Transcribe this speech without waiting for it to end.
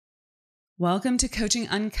Welcome to Coaching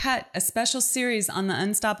Uncut, a special series on the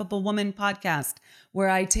Unstoppable Woman podcast, where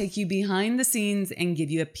I take you behind the scenes and give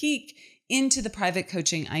you a peek into the private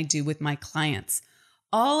coaching I do with my clients.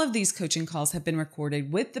 All of these coaching calls have been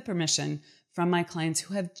recorded with the permission from my clients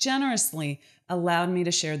who have generously allowed me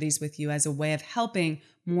to share these with you as a way of helping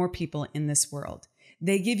more people in this world.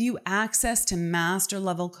 They give you access to master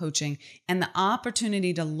level coaching and the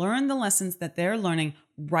opportunity to learn the lessons that they're learning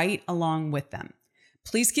right along with them.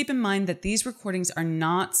 Please keep in mind that these recordings are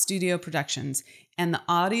not studio productions and the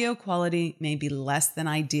audio quality may be less than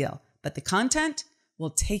ideal, but the content will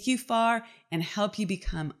take you far and help you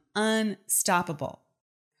become unstoppable.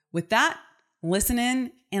 With that, listen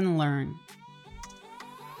in and learn.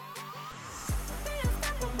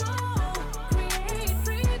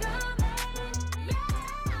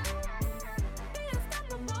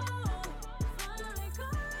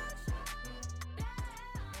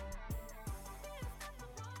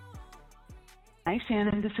 Hi,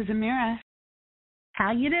 Shannon. This is Amira.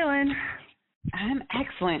 How you doing? I'm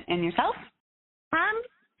excellent. And yourself? I'm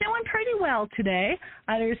doing pretty well today.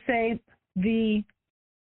 I just say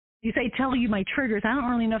tell you my triggers. I don't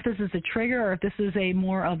really know if this is a trigger or if this is a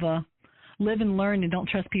more of a live and learn and don't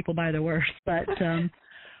trust people by their words. But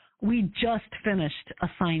we just finished a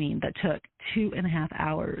signing that took 2.5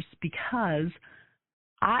 hours because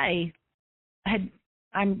I'm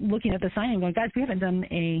looking at the signing going, guys, we haven't done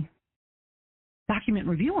a document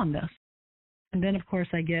review on this. And then, of course,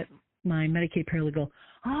 I get my Medicaid paralegal,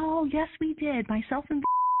 oh, yes, we did. Myself and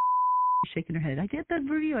shaking her head. I did the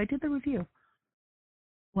review.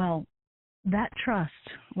 Well, that trust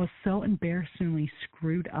was so embarrassingly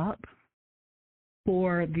screwed up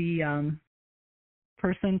for the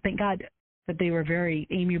person. Thank God that they were very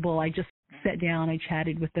amiable. I just sat down. I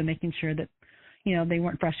chatted with them, making sure that they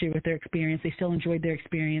weren't frustrated with their experience. They still enjoyed their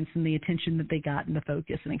experience and the attention that they got and the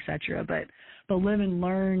focus and et cetera. But the live and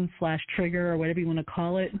learn / trigger or whatever you want to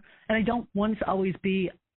call it. And I don't want to always be,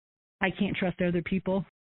 I can't trust other people.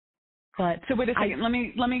 But so wait a second.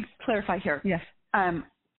 Let me clarify here. Yes.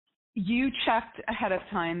 You checked ahead of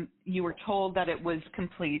time. You were told that it was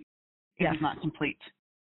complete. It was not complete.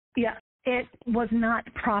 Yeah. It was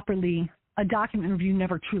not properly, a document review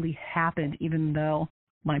never truly happened, even though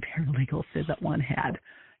my paralegal said that one had.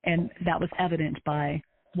 And that was evident by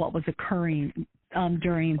what was occurring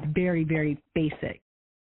during very, very basic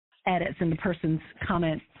edits and the person's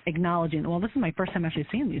comment acknowledging, well, this is my first time actually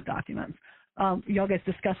seeing these documents. Y'all guys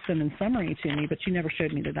discussed them in summary to me, but you never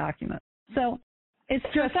showed me the document. So it's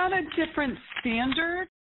just... Is that a different standard?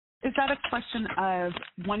 Is that a question of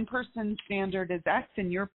one person's standard is X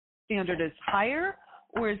and your standard is higher?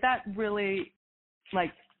 Or is that really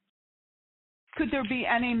like... Could there be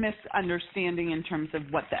any misunderstanding in terms of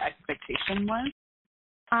what the expectation was?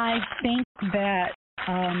 I think that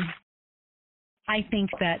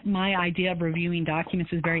my idea of reviewing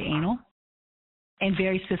documents is very anal and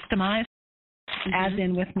very systemized, as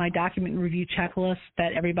in with my document review checklist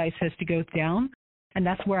that everybody says to go down. And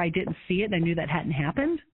that's where I didn't see it. I knew that hadn't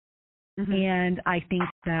happened. And I think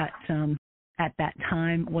that at that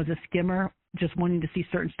time was a skimmer, just wanting to see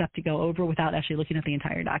certain stuff to go over without actually looking at the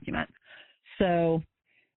entire document. So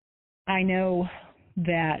I know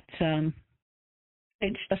that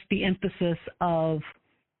it's just the emphasis of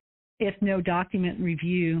if no document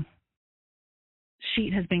review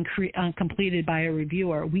sheet has been completed by a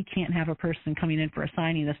reviewer, we can't have a person coming in for a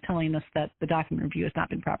signing that's telling us that the document review has not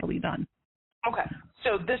been properly done. Okay,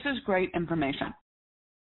 so this is great information.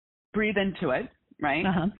 Breathe into it, right?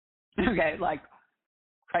 Okay, like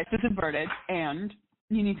crisis averted, and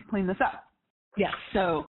you need to clean this up. Yes.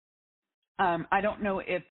 So I don't know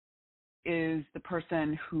if is the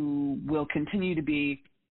person who will continue to be.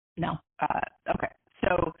 No. Okay.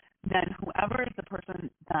 So then whoever is the person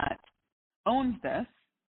that owns this,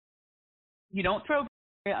 you don't throw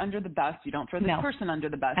under the bus. You don't throw this person under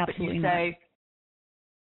the bus. Absolutely but you say,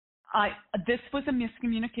 this was a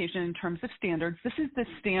miscommunication in terms of standards. This is the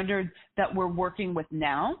standard that we're working with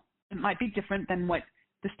now. It might be different than what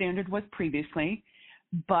the standard was previously,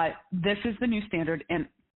 but this is the new standard. And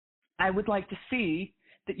I would like to see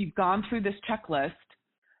that you've gone through this checklist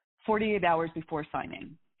 48 hours before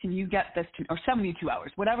signing. Can you get this to, or 72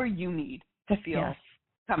 hours, whatever you need to feel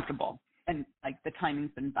comfortable and like the timing's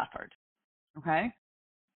been buffered. Okay?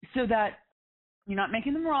 So that you're not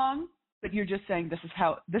making them wrong, but you're just saying this is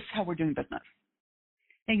how we're doing business.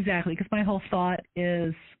 Exactly, because my whole thought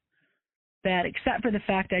is that except for the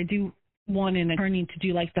fact I do want an attorney to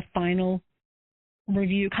do like the final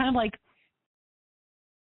review, kind of like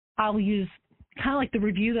I'll use kind of like the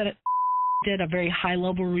review that it did, a very high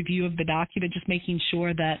level review of the document, just making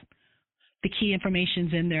sure that the key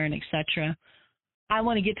information's in there and et cetera. I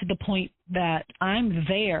want to get to the point that I'm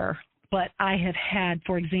there, but I have had,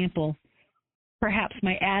 for example, perhaps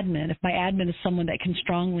my admin, if my admin is someone that can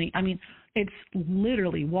strongly, it's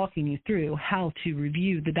literally walking you through how to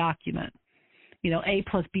review the document. A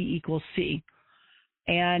plus B equals C.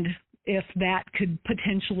 And if that could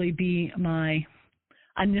potentially be my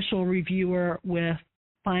initial reviewer with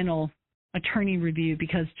final attorney review,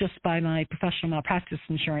 because just by my professional malpractice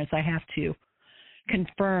insurance, I have to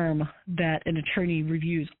confirm that an attorney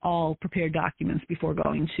reviews all prepared documents before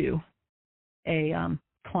going to a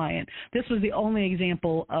client. This was the only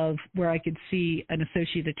example of where I could see an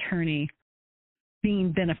associate attorney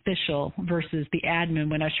being beneficial versus the admin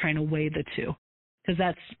when I was trying to weigh the two, because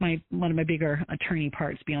that's one of my bigger attorney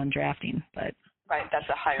parts beyond drafting. But right, that's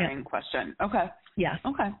a hiring question. Okay. Yes.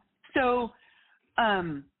 Okay. So,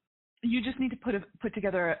 you just need to put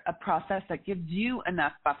together a process that gives you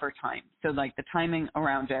enough buffer time. So, like, the timing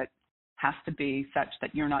around it has to be such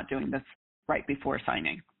that you're not doing this right before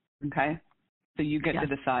signing. Okay. So you get to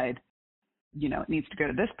decide, it needs to go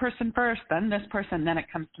to this person first, then this person, then it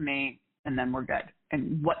comes to me, and then we're good.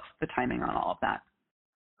 And what's the timing on all of that?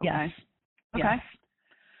 Okay. Yes. Okay. Yes.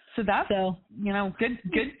 So that's,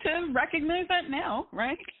 good to recognize that now,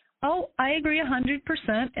 right? Oh, I agree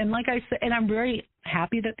 100%. And like I said, and I'm very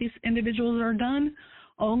happy that these individuals are done,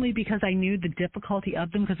 only because I knew the difficulty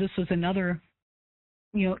of them, because this was another,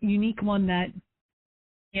 unique one that,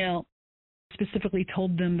 specifically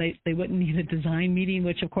told them they wouldn't need a design meeting,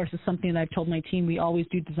 which of course is something that I've told my team. We always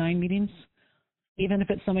do design meetings. Even if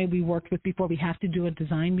it's somebody we worked with before, we have to do a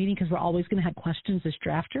design meeting because we're always going to have questions as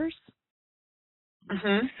drafters.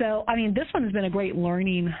 Mm-hmm. So, this one has been a great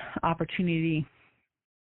learning opportunity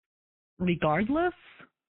regardless.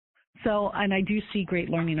 So, and I do see great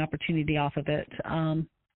learning opportunity off of it. I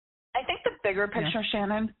think the bigger picture,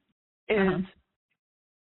 Shannon, is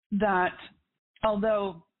that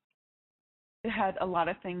although it had a lot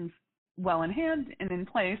of things well in hand and in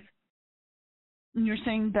place, you're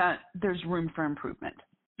saying that there's room for improvement.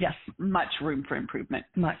 Yes. Much room for improvement.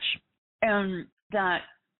 Much. And that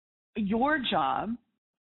your job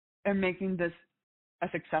in making this a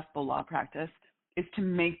successful law practice is to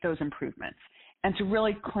make those improvements and to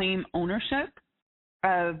really claim ownership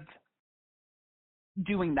of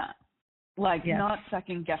doing that. Like, not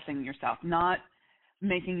second guessing yourself, not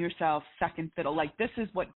making yourself second fiddle. Like, this is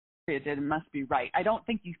what did, it must be right. I don't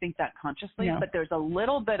think you think that consciously, but there's a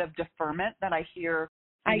little bit of deferment that I hear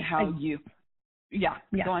in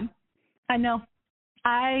go on. I know.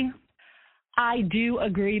 I do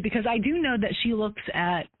agree, because I do know that she looks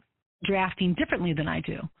at drafting differently than I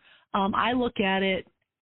do. I look at it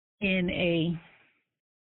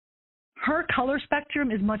her color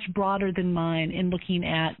spectrum is much broader than mine in looking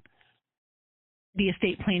at the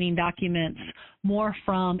estate planning documents more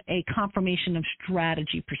from a confirmation of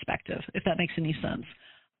strategy perspective, if that makes any sense.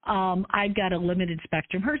 I've got a limited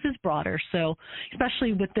spectrum. Hers is broader. So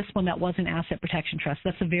especially with this one that was an asset protection trust,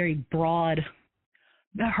 that's a very broad,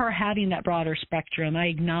 her having that broader spectrum, I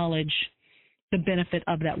acknowledge the benefit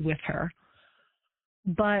of that with her.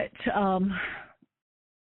 But,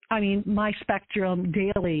 my spectrum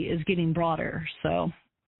daily is getting broader. So,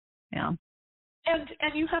 yeah. And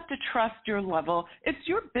you have to trust your level. It's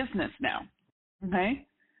your business now, okay?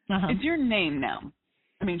 It's your name now.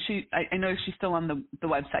 I know she's still on the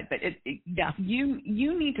website, but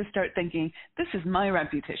you need to start thinking, this is my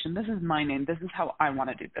reputation, this is my name, this is how I want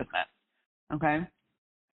to do business, okay?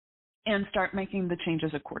 And start making the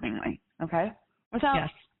changes accordingly, okay?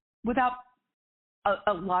 Without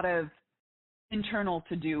a lot of internal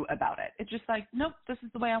to do about it. It's just like, nope, this is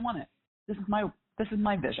the way I want it. This is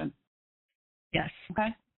my vision. Yes.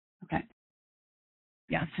 Okay.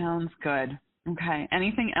 Yeah. Sounds good. Okay.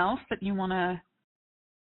 Anything else that you want to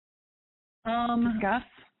discuss?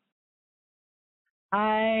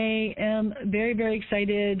 I am very, very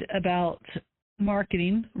excited about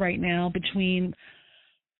marketing right now between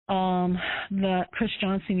the Chris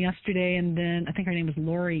Johnson yesterday and then I think her name is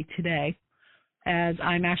Lori today, as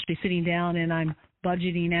I'm actually sitting down and I'm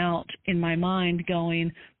budgeting out in my mind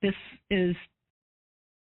going, this is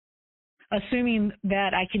assuming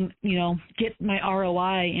that I can, get my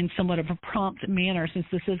ROI in somewhat of a prompt manner, since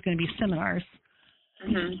this is going to be seminars.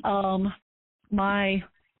 Mm-hmm.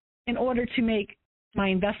 In order to make my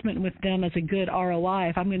investment with them as a good ROI,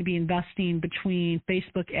 if I'm going to be investing between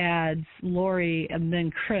Facebook ads, Lori, and then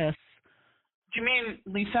Chris. Do you mean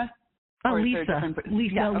Lisa? Oh, Lisa.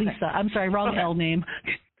 Lisa. I'm sorry, wrong L name.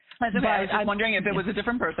 I was just wondering if it was a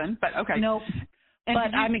different person, but okay. Nope. And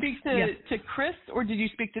did you speak to Chris, or did you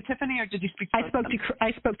speak to Tiffany, or did you speak to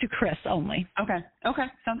I spoke to Chris only. Okay.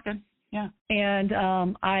 Sounds good. Yeah. And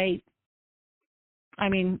I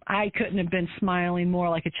mean, I couldn't have been smiling more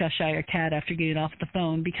like a Cheshire cat after getting off the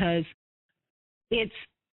phone, because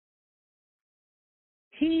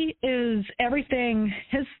he is everything,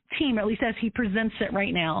 his team, at least as he presents it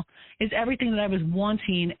right now, is everything that I was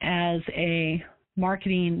wanting as a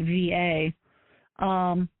marketing VA,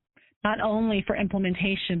 not only for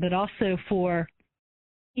implementation, but also for,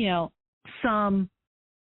 some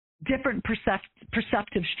different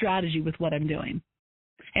perceptive strategy with what I'm doing.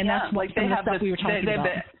 And that's what some of the stuff we were talking about.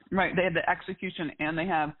 Right. They have the execution and they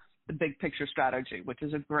have the big picture strategy, which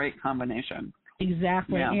is a great combination.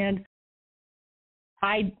 Exactly. Yeah. And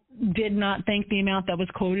I did not think the amount that was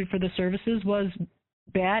quoted for the services was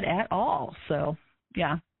bad at all. So,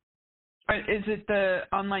 yeah. Is it the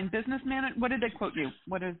online business manager? What did they quote you?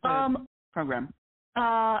 What is the program?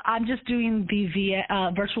 I'm just doing the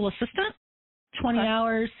VA, virtual assistant, 20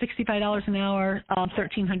 hours, $65 an hour,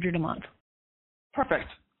 $1,300 a month. Perfect.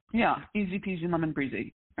 Yeah, easy peasy lemon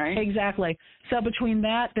breezy, right? Exactly. So between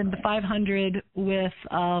that, then the 500 with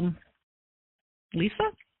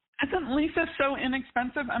Lisa. Isn't Lisa so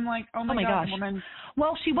inexpensive? I'm like, oh my gosh. Woman.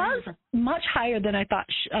 Well, she was much higher than I thought.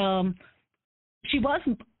 She was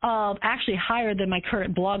actually higher than my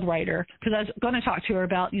current blog writer, because I was going to talk to her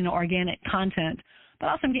about, organic content. But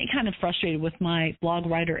also I'm getting kind of frustrated with my blog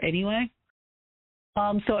writer anyway.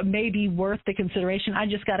 So it may be worth the consideration. I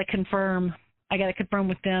just got to confirm. I got to confirm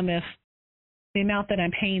with them if the amount that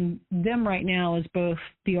I'm paying them right now is both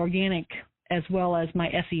the organic as well as my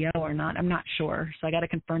SEO or not. I'm not sure. So I got to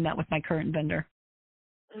confirm that with my current vendor.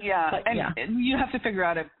 Yeah. And you have to figure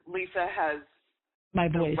out if Lisa has my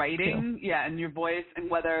voice writing, too. And your voice, and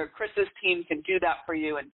whether Chris's team can do that for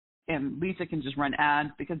you, and Lisa can just run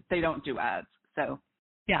ads, because they don't do ads. So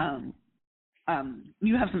yeah,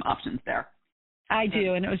 you have some options there. I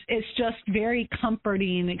do, and it's just very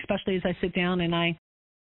comforting, especially as I sit down and I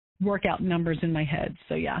work out numbers in my head.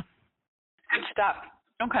 So yeah. Good stuff.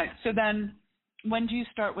 Okay, so then when do you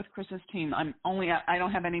start with Chris's team? I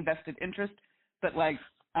don't have any vested interest, but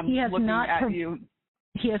I'm looking at you.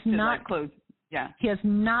 He has not close. Yeah. He has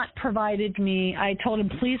not provided me. I told him,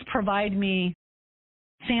 please provide me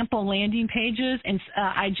sample landing pages, and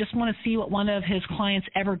I just want to see what one of his clients'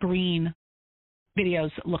 evergreen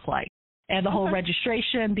videos look like. And the whole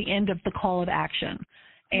registration, the end of the call of action.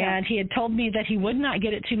 And he had told me that he would not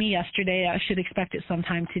get it to me yesterday. I should expect it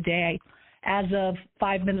sometime today. As of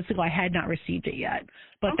 5 minutes ago, I had not received it yet.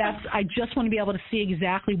 But I just want to be able to see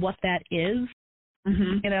exactly what that is,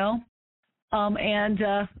 And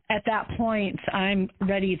at that point, I'm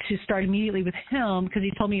ready to start immediately with him, because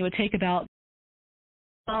he told me it would take about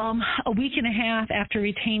a week and a half after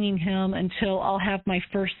retaining him until I'll have my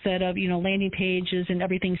first set of, landing pages and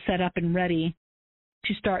everything set up and ready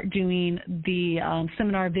to start doing the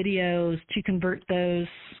seminar videos, to convert those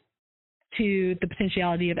to the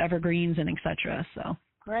potentiality of evergreens and et cetera. So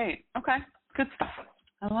great. Okay. Good stuff.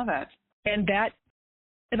 I love it. And that,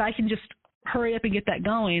 if I can just hurry up and get that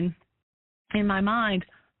going, in my mind,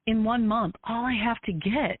 in 1 month, all I have to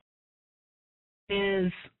get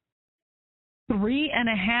is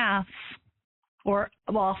 3.5, or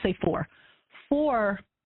I'll say 4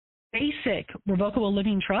 basic revocable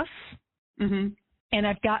living trusts, and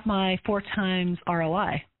I've got my 4 times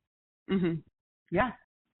ROI. Yeah,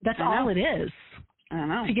 that's all it is. I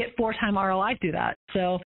know. To get 4 times ROI through that.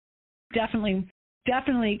 So definitely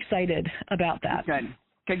excited about that. Good.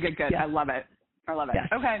 Yeah. I love it. Yes.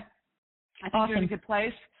 Okay. I think you're in a good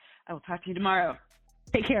place. I will talk to you tomorrow.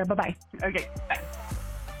 Take care. Bye-bye. Okay. Bye.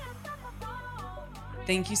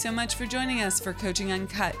 Thank you so much for joining us for Coaching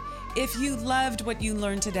Uncut. If you loved what you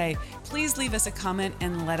learned today, please leave us a comment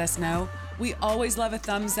and let us know. We always love a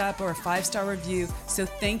thumbs up or a 5-star review, so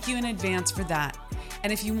thank you in advance for that.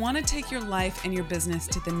 And if you want to take your life and your business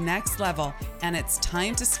to the next level and it's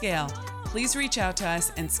time to scale, please reach out to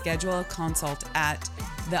us and schedule a consult at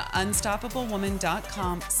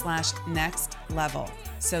theunstoppablewoman.com/next level.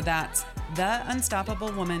 So that's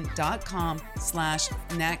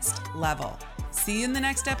theunstoppablewoman.com/next level. See you in the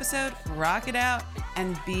next episode. Rock it out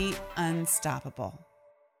and be unstoppable.